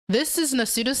This is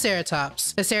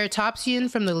Nasutoceratops, a ceratopsian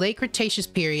from the late Cretaceous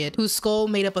period, whose skull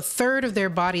made up a third of their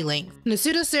body length.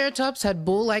 Nasutoceratops had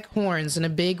bull-like horns and a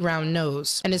big round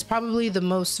nose, and is probably the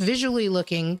most visually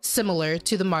looking similar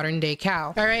to the modern day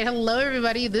cow. Alright, hello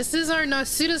everybody, this is our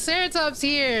Nasutoceratops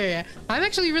here! I'm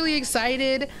actually really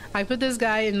excited. I put this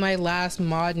guy in my last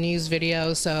mod news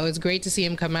video, so it's great to see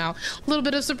him come out. A little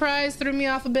bit of surprise threw me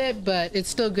off a bit, but it's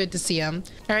still good to see him.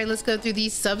 Alright, let's go through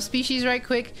these subspecies right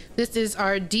quick. This is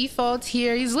our default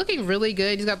here. He's looking really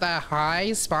good. He's got that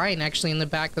high spine actually in the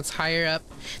back that's higher up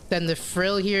than the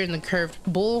frill here in the curved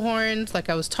bull horns like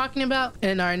I was talking about.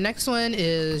 And our next one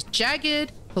is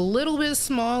jagged, a little bit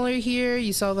smaller here.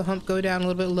 You saw the hump go down a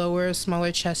little bit lower,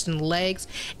 smaller chest and legs,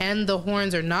 and the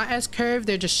horns are not as curved,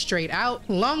 they're just straight out.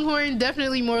 Longhorn,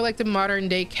 definitely more like the modern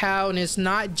day cow, and it's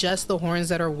not just the horns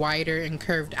that are wider and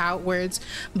curved outwards,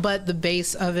 but the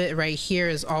base of it right here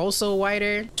is also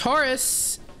wider.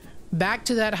 Taurus, back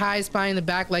to that high spine. The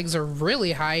back legs are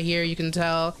really high here, you can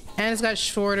tell, and it's got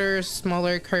shorter,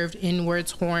 smaller, curved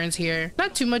inwards horns here.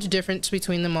 Not too much difference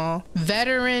between them all.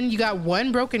 Veteran, you got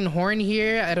one broken horn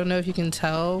here. I don't know if you can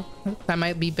tell. That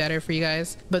might be better for you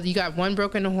guys, but you got one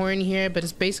broken horn here, but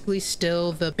it's basically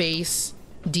still the base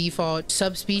default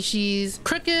subspecies.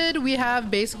 Crooked, we have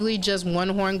basically just one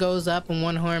horn goes up and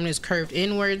one horn is curved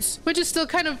inwards, which is still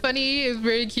kind of funny. It's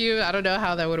very cute. I don't know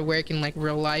how that would work in like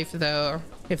real life though,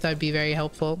 if that'd be very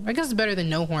helpful. I guess it's better than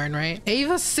no horn, right?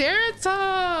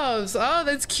 Ceratops! Oh,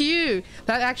 that's cute.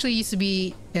 That actually used to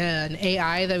be an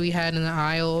AI that we had in the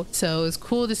aisle, so it's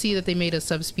cool to see that they made a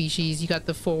subspecies. You got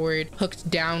the forward hooked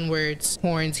downwards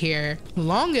horns here.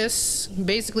 Longest,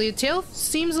 basically a tail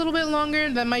seems a little bit longer.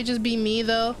 That might just be me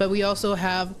though, but we also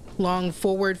have long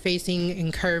forward facing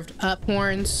and curved up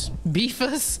horns.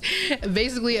 Beefus,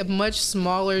 basically a much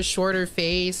smaller, shorter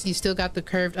face. You still got the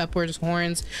curved upwards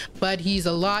horns, but he's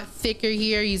a lot thicker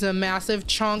here. He's a massive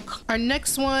chunk. Our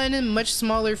next one, much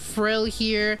smaller frill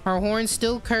here. Our horns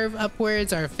still curve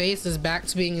upwards. Our face is back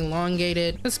to being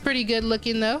elongated. It's pretty good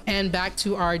looking though. And back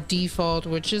to our default,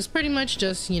 which is pretty much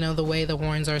just, you know, the way the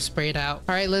horns are sprayed out.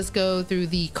 All right, let's go through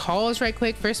the calls right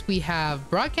quick. First, we have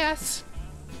broadcasts.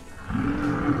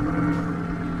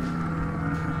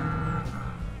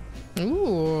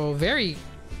 Ooh, very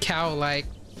cow-like.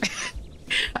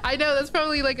 I know that's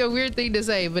probably like a weird thing to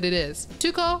say, but it is.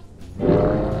 To call.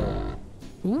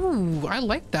 Ooh, I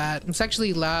like that. It's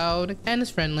actually loud and it's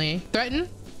friendly. Threaten.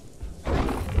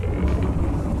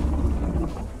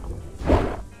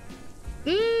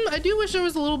 I do wish there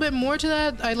was a little bit more to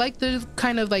that. I like the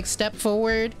kind of like step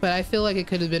forward, but I feel like it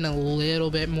could have been a little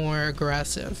bit more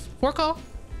aggressive. Forecall.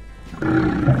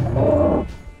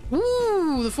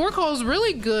 Ooh, the forecall is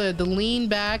really good. The lean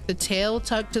back, the tail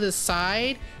tucked to the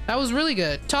side. That was really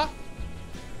good. Talk.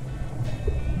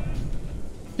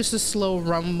 Just a slow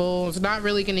rumble. It's not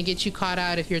really going to get you caught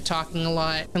out if you're talking a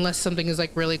lot, unless something is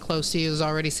like really close to you, has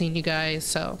already seen you guys.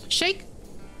 So shake.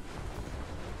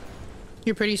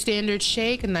 Your pretty standard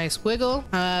shake, a nice wiggle.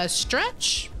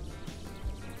 Stretch.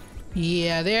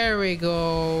 Yeah, there we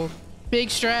go. Big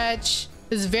stretch.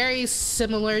 Is very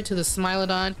similar to the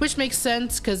Smilodon, which makes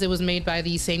sense because it was made by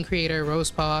the same creator,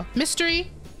 Rosepaw.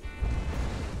 Mystery.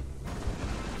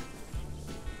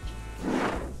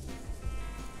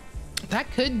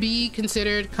 That could be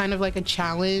considered kind of like a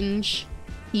challenge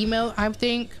emote, I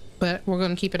think, but we're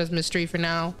going to keep it as mystery for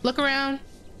now. Look around.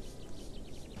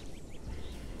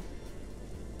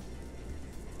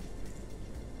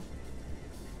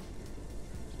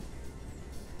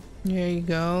 There you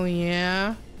go,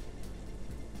 yeah.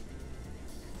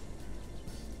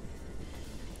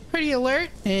 Pretty alert,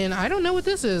 and I don't know what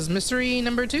this is. Mystery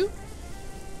number 2.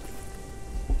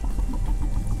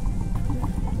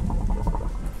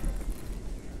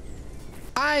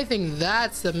 I think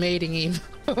that's the mating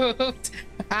emote.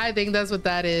 I think that's what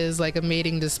that is, like a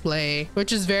mating display,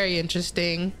 which is very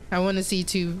interesting. I want to see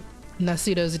two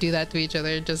Nasutos do that to each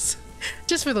other just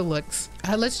for the looks.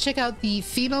 Let's check out the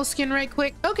female skin right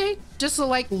quick. Okay, just a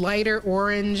like lighter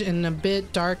orange and a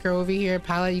bit darker over here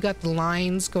palette. You got the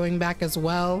lines going back as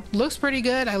well. Looks pretty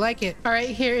good. I like it. All right,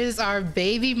 here is our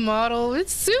baby model.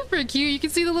 It's super cute. You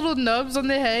can see the little nubs on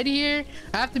the head here.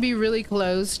 I have to be really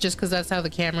close just because that's how the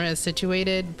camera is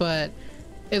situated, but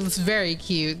it's very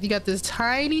cute. You got this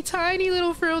tiny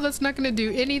little frill that's not going to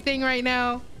do anything right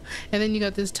now, and then you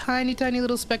got this tiny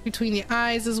little speck between the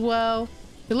eyes as well.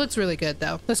 It looks really good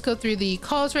though. Let's go through the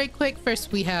calls right quick.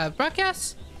 First we have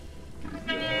broadcast.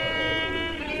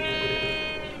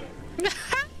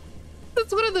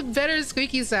 That's one of the better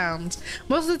squeaky sounds.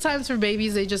 Most of the times for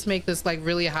babies they just make this like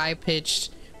really high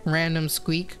pitched random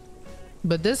squeak,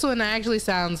 but this one actually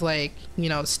sounds like, you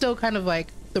know, still kind of like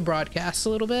the broadcast a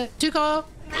little bit. Tuco!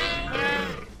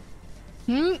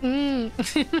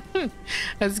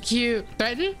 That's cute.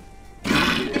 Threaten?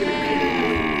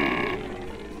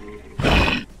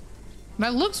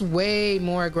 That looks way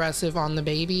more aggressive on the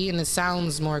baby, and it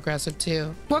sounds more aggressive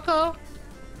too. Wacko!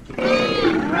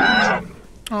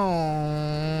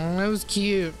 Oh, that was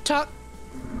cute. Tuck!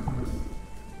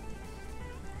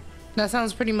 That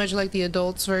sounds pretty much like the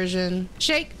adults version.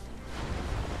 Shake!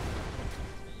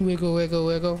 Wiggle, wiggle,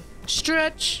 wiggle.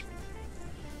 Stretch!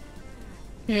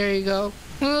 There you go.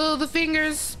 Oh, the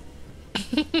fingers!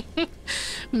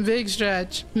 Big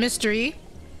stretch. Mystery.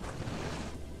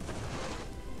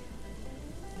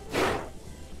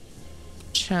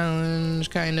 Challenge,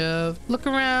 kind of. Look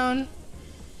around.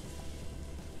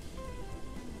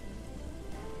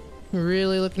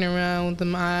 Really looking around with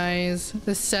them eyes,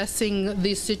 assessing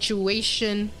the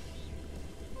situation.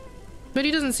 But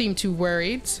he doesn't seem too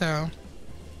worried, so.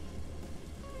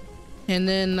 And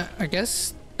then, I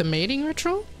guess, the mating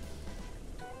ritual?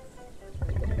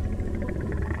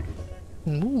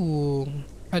 Ooh.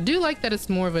 I do like that it's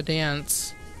more of a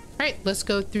dance. Alright, let's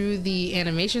go through the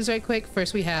animations right quick.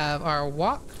 First we have our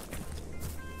walk.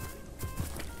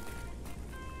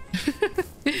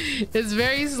 It's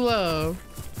very slow.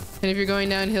 And if you're going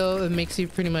downhill, it makes you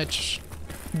pretty much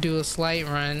do a slight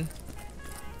run.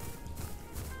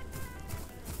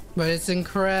 But it's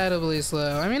incredibly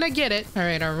slow. I mean, I get it.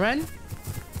 Alright, our run.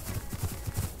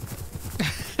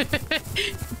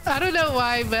 I don't know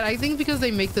why, but I think because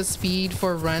they make the speed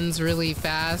for runs really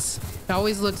fast, it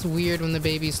always looks weird when the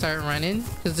babies start running,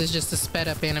 because it's just a sped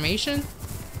up animation.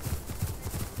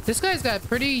 This guy's got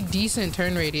pretty decent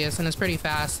turn radius, and it's pretty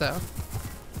fast though.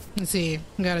 Let's see,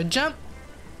 we got a jump.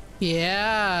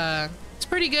 Yeah, it's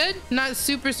pretty good. Not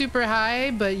super, super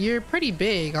high, but you're pretty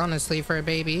big, honestly, for a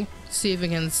baby. See if we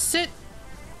can sit.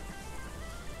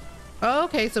 Oh,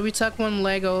 okay, so we tuck one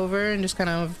leg over and just kind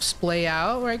of splay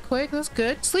out right quick. That's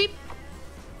good. Sleep.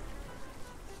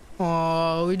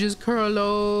 Oh, we just curl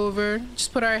over.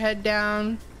 Just put our head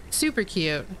down. Super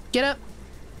cute. Get up.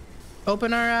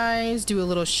 Open our eyes. Do a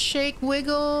little shake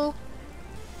wiggle.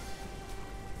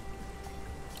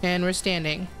 And we're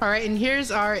standing. All right, and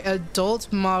here's our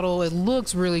adult model. It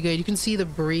looks really good. You can see the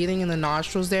breathing in the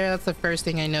nostrils there. That's the first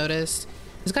thing I noticed.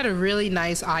 It's got a really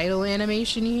nice idle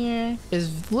animation here. It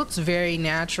looks very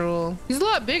natural. He's a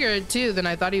lot bigger too than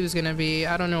I thought he was gonna be.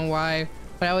 I don't know why,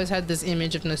 but I always had this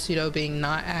image of Nasuto being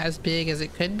not as big as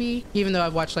it could be, even though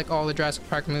I've watched like all the Jurassic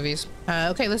Park movies.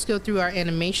 Okay, let's go through our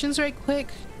animations right quick.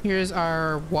 Here's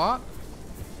our walk.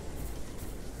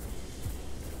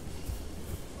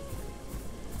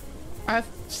 I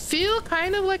feel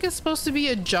kind of like it's supposed to be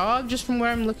a jog just from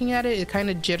where I'm looking at it. It kind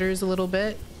of jitters a little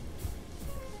bit.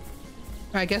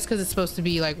 I guess because it's supposed to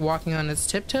be like walking on its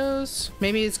tiptoes.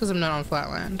 Maybe it's because I'm not on flat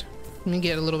land. Let me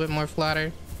get a little bit more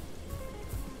flatter.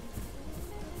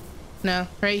 No,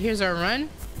 right here's our run.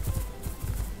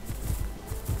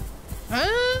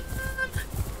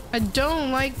 I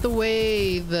don't like the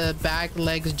way the back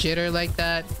legs jitter like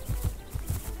that.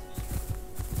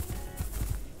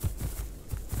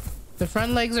 The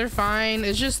front legs are fine.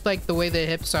 It's just like the way the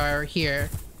hips are here.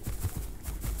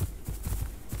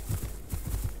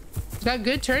 It's got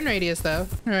good turn radius though.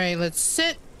 All right, let's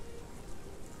sit.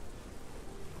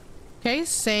 Okay,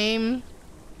 same.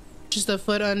 Just a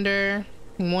foot under,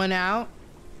 one out.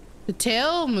 The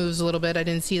tail moves a little bit. I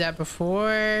didn't see that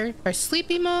before. Our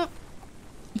sleepy mo.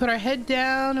 Put our head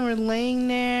down and we're laying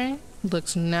there.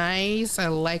 Looks nice. I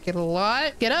like it a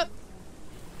lot. Get up.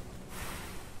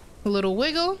 A little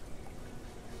wiggle.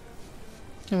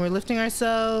 And we're lifting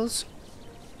ourselves.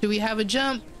 Do we have a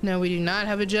jump? No, we do not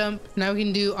have a jump. Now we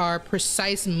can do our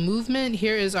precise movement.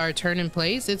 Here is our turn in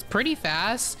place. It's pretty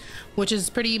fast, which is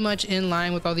pretty much in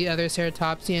line with all the other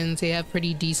ceratopsians. They have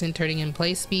pretty decent turning in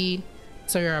place speed.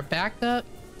 So you're our backup.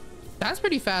 That's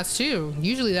pretty fast too.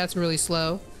 Usually that's really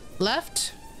slow.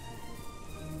 Left.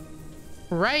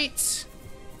 Right.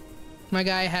 My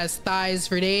guy has thighs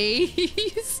for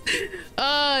days.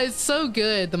 Oh, it's so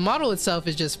good. The model itself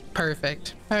is just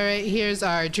perfect. All right, here's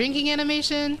our drinking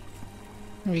animation.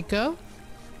 There we go.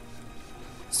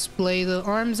 Splay the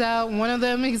arms out. One of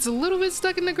them is a little bit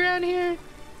stuck in the ground here,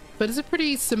 but it's a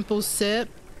pretty simple sip.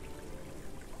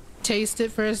 Taste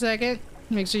it for a second.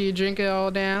 Make sure you drink it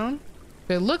all down.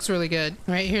 It looks really good.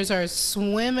 All right, here's our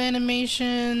swim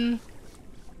animation.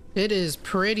 It is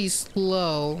pretty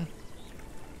slow.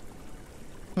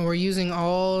 And we're using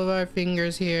all of our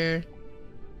fingers here.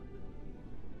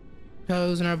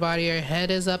 Toes in our body. Our head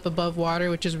is up above water,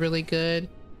 which is really good.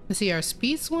 Let's see our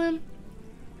speed swim.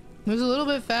 Moves a little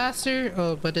bit faster.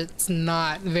 Oh, but it's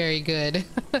not very good.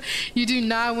 You do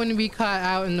not want to be caught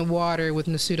out in the water with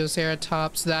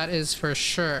Nasutoceratops. That is for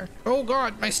sure. Oh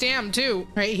god, my stam too.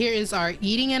 Right here is our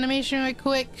eating animation right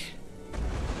quick.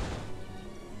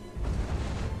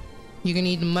 You're gonna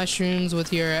eat mushrooms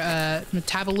with your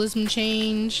metabolism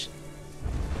change.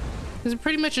 It's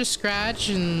pretty much a scratch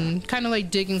and kind of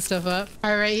like digging stuff up.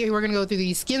 All right, we're gonna go through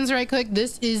these skins right quick.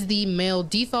 This is the male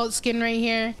default skin right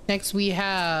here. Next we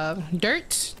have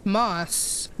Dirt,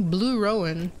 Moss, Blue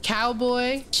Rowan,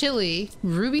 Cowboy, Chili,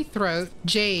 Ruby Throat,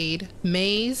 Jade,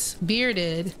 Maze,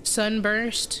 Bearded,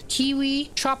 Sunburst,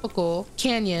 Kiwi, Tropical,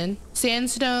 Canyon,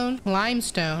 Sandstone,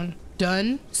 Limestone,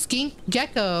 Dun, Skink,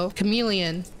 Gecko,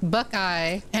 Chameleon,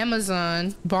 Buckeye,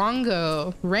 Amazon,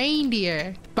 Bongo,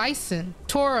 Reindeer, Bison,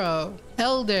 Toro,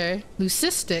 Elder,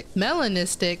 Leucistic,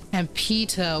 Melanistic, and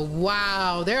Pita.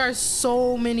 Wow, there are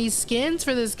so many skins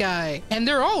for this guy. And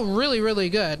they're all really, really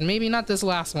good. Maybe not this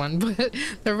last one, but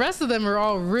the rest of them are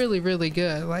all really, really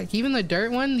good. Like even the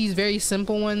dirt one, these very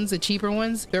simple ones, the cheaper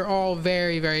ones, they're all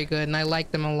very, very good. And I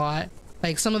like them a lot.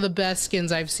 Like some of the best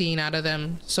skins I've seen out of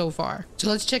them so far. So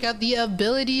let's check out the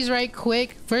abilities right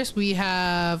quick. First, we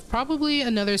have probably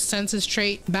another senses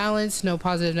trait. Balance, no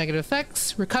positive negative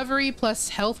effects. Recovery plus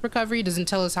health recovery, doesn't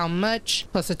tell us how much.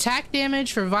 Plus attack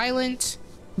damage for violent.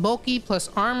 Bulky plus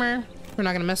armor. We're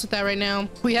not gonna mess with that right now.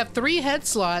 We have 3 head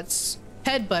slots.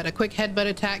 Headbutt, a quick headbutt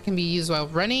attack can be used while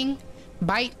running.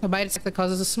 Bite, a bite attack that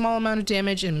causes a small amount of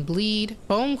damage and bleed.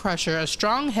 Bone Crusher, a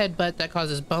strong headbutt that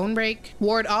causes bone break.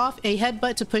 Ward Off, a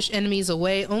headbutt to push enemies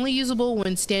away, only usable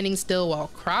when standing still while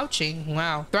crouching.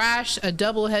 Wow. Thrash, a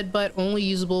double headbutt, only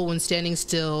usable when standing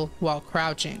still while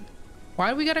crouching. Why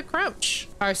do we gotta crouch?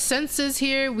 Our senses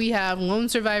here, we have Lone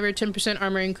Survivor, 10%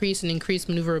 armor increase and increased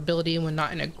maneuverability when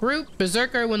not in a group.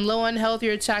 Berserker, when low on health,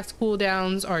 your attacks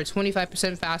cooldowns are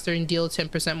 25% faster and deal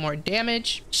 10% more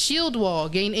damage. Shield Wall,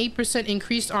 gain 8%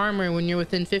 increased armor when you're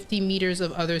within 50 meters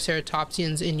of other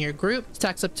ceratopsians in your group.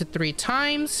 Stacks up to 3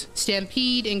 times.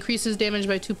 Stampede, increases damage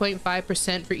by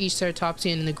 2.5% for each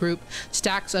ceratopsian in the group.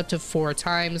 Stacks up to 4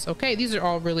 times. Okay, these are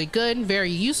all really good,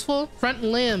 very useful. Front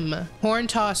Limb, Horn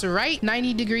Toss right,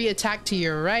 90-degree attack to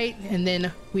your right, and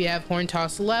then we have Horn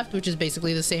Toss left, which is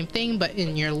basically the same thing but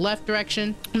in your left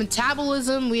direction.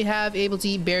 Metabolism, we have able to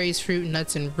eat berries, fruit,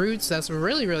 nuts, and roots. That's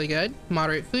really, really good.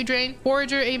 Moderate food drain.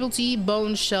 Forager, able to eat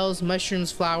bones, shells,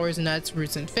 mushrooms, flowers, nuts,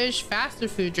 roots, and fish. Faster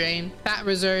food drain. Fat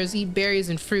reserves, eat berries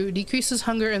and fruit. Decreases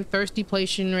hunger and thirst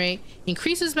depletion rate.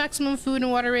 Increases maximum food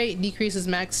and water rate. Decreases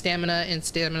max stamina and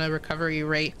stamina recovery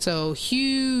rate. So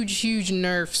huge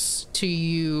nerfs to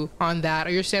you on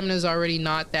that. Your stamina is already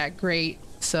not that great,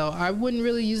 so I wouldn't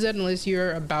really use that unless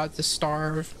you're about to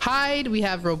starve. Hide, we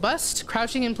have Robust.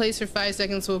 Crouching in place for 5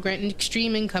 seconds will grant an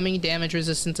extreme incoming damage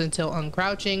resistance until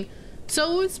uncrouching.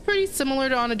 So it's pretty similar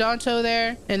to Onodonto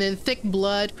there. And then Thick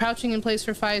Blood, crouching in place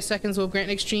for 5 seconds will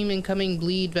grant extreme incoming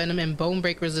bleed, venom, and bone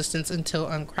break resistance until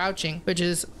uncrouching, which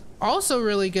is also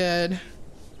really good.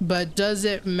 But does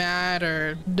it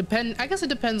matter? I guess it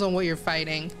depends on what you're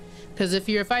fighting. Because if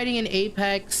you're fighting in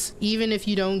Apex, even if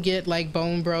you don't get like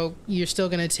bone broke, you're still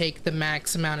gonna take the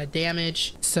max amount of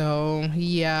damage. So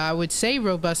yeah, I would say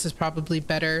Robust is probably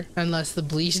better unless the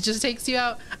bleach just takes you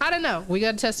out. I don't know, we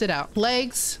gotta test it out.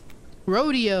 Legs,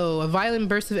 Rodeo, a violent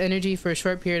burst of energy for a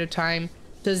short period of time.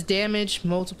 Does damage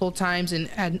multiple times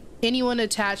and anyone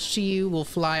attached to you will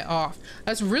fly off.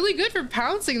 That's really good for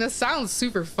pouncing. That sounds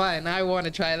super fun. I want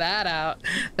to try that out.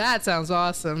 That sounds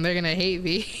awesome. They're gonna hate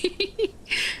me.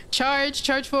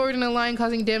 Charge forward in a line,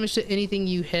 causing damage to anything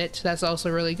you hit. That's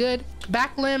also really good.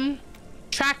 Back limb.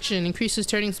 Traction, increases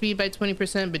turning speed by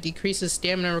 20% but decreases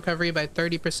stamina recovery by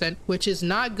 30%, which is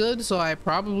not good, so I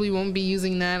probably won't be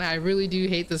using that. I really do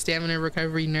hate the stamina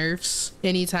recovery nerfs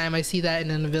anytime I see that in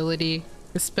an ability,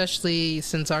 especially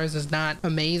since ours is not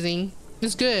amazing.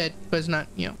 It's good, but it's not,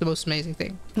 you know, the most amazing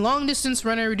thing. Long distance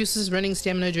runner, reduces running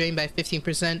stamina drain by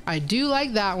 15%. I do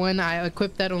like that one. I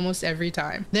equip that almost every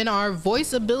time. Then our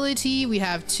voice ability, we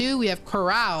have 2. We have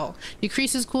Corral.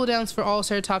 Decreases cooldowns for all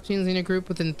ceratopsians in a group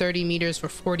within 30 meters for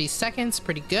 40 seconds.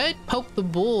 Pretty good. Poke the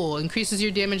Bull, increases your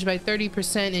damage by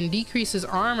 30% and decreases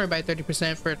armor by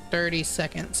 30% for 30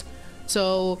 seconds.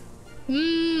 So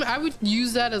I would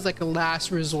use that as like a last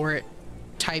resort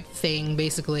type thing.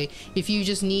 Basically, if you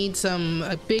just need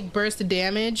a big burst of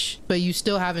damage but you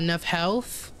still have enough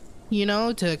health, you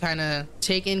know, to kind of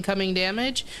take incoming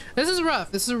damage. This is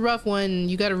rough. This is a rough one.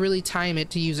 You got to really time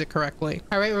it to use it correctly.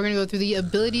 All right, we're gonna go through the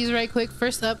abilities right quick.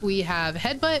 First up, we have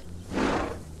Headbutt.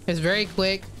 It's very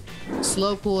quick,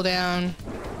 slow cooldown,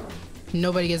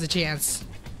 nobody gets a chance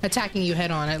attacking you head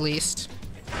on, at least.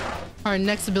 Our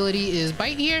next ability is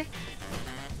Bite here.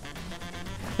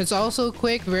 It's also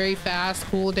quick, very fast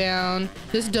cooldown.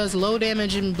 This does low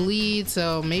damage and bleed,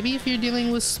 so maybe if you're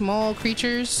dealing with small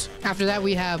creatures. After that,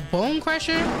 we have Bone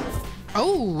Crusher.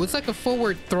 Oh, it's like a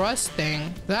forward thrust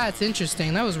thing. That's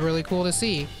interesting. That was really cool to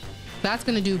see. That's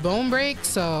gonna do Bone Break,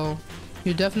 so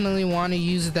you definitely want to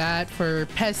use that for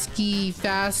pesky,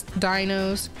 fast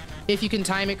dinos if you can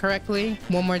time it correctly.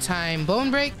 One more time, Bone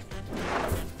Break.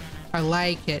 I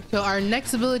like it. So our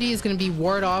next ability is going to be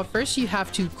Ward Off. First, you have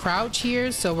to crouch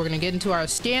here. So we're going to get into our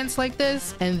stance like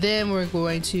this. And then we're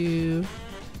going to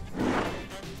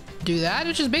do that,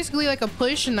 which is basically like a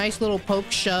push, a nice little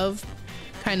poke shove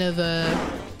kind of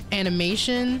a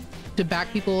animation to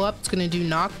back people up. It's going to do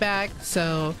knockback.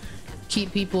 So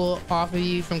keep people off of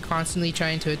you from constantly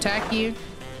trying to attack you.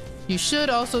 You should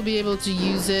also be able to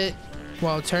use it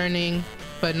while turning,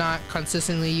 but not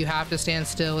consistently. You have to stand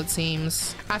still, it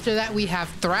seems. After that, we have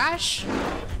Thrash,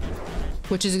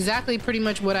 which is exactly pretty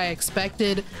much what I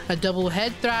expected. A double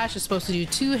head Thrash is supposed to do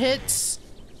 2 hits.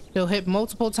 It'll hit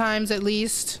multiple times at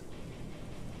least.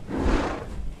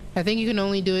 I think you can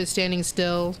only do it standing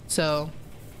still, so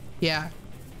yeah,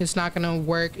 it's not gonna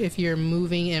work if you're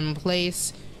moving in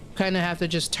place. Kind of have to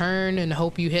just turn and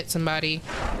hope you hit somebody,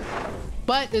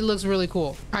 but it looks really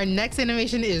cool. Our next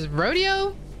animation is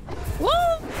Rodeo. Woo!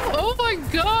 Oh my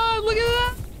god, look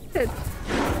at that!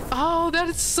 Oh, that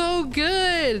is so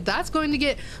good. That's going to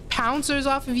get pouncers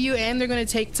off of you, and they're going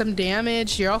to take some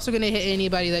damage. You're also going to hit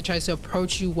anybody that tries to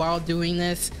approach you while doing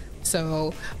this.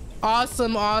 So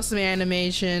awesome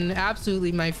animation.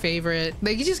 Absolutely my favorite.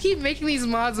 They just keep making these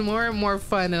mods more and more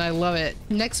fun, and I love it.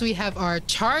 Next, we have our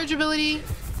charge ability.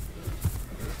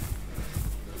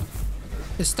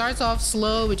 It starts off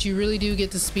slow, but you really do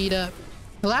get to speed up.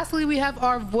 Lastly, we have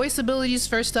our voice abilities.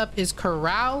 First up is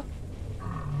Corral.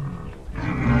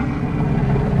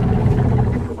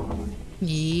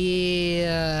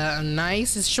 Yeah,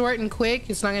 nice. It's short and quick.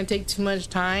 It's not going to take too much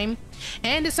time.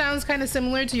 And it sounds kind of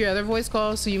similar to your other voice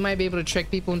calls, so you might be able to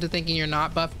trick people into thinking you're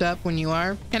not buffed up when you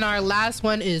are. And our last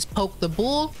one is Poke the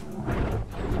Bull.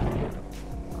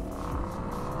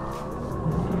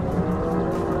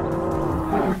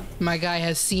 My guy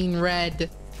has seen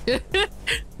red.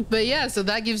 But yeah, so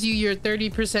that gives you your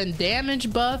 30%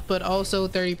 damage buff, but also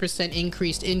 30%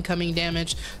 increased incoming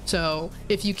damage. So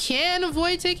if you can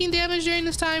avoid taking damage during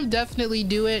this time, definitely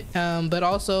do it. But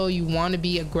also you want to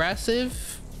be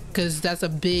aggressive because that's a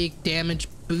big damage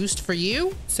boost for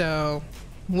you. So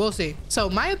we'll see. So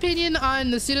my opinion on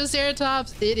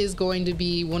Nasutoceratops, it is going to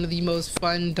be one of the most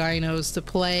fun dinos to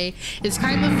play. It's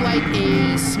kind of like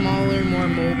a smaller, more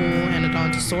mobile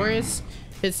Anodontosaurus.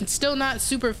 It's still not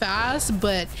super fast,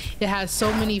 but it has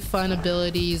so many fun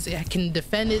abilities. It can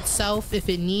defend itself if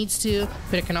it needs to,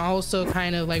 but it can also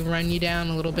kind of like run you down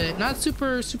a little bit. Not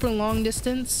super long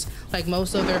distance like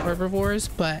most other herbivores,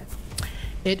 but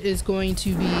it is going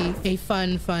to be a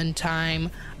fun time.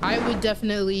 I would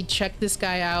definitely check this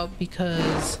guy out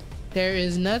because there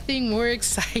is nothing more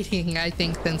exciting, I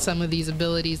think, than some of these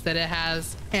abilities that it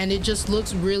has. And it just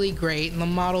looks really great. And the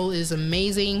model is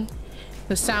amazing.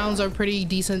 The sounds are pretty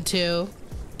decent too.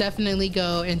 Definitely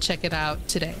go and check it out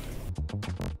today.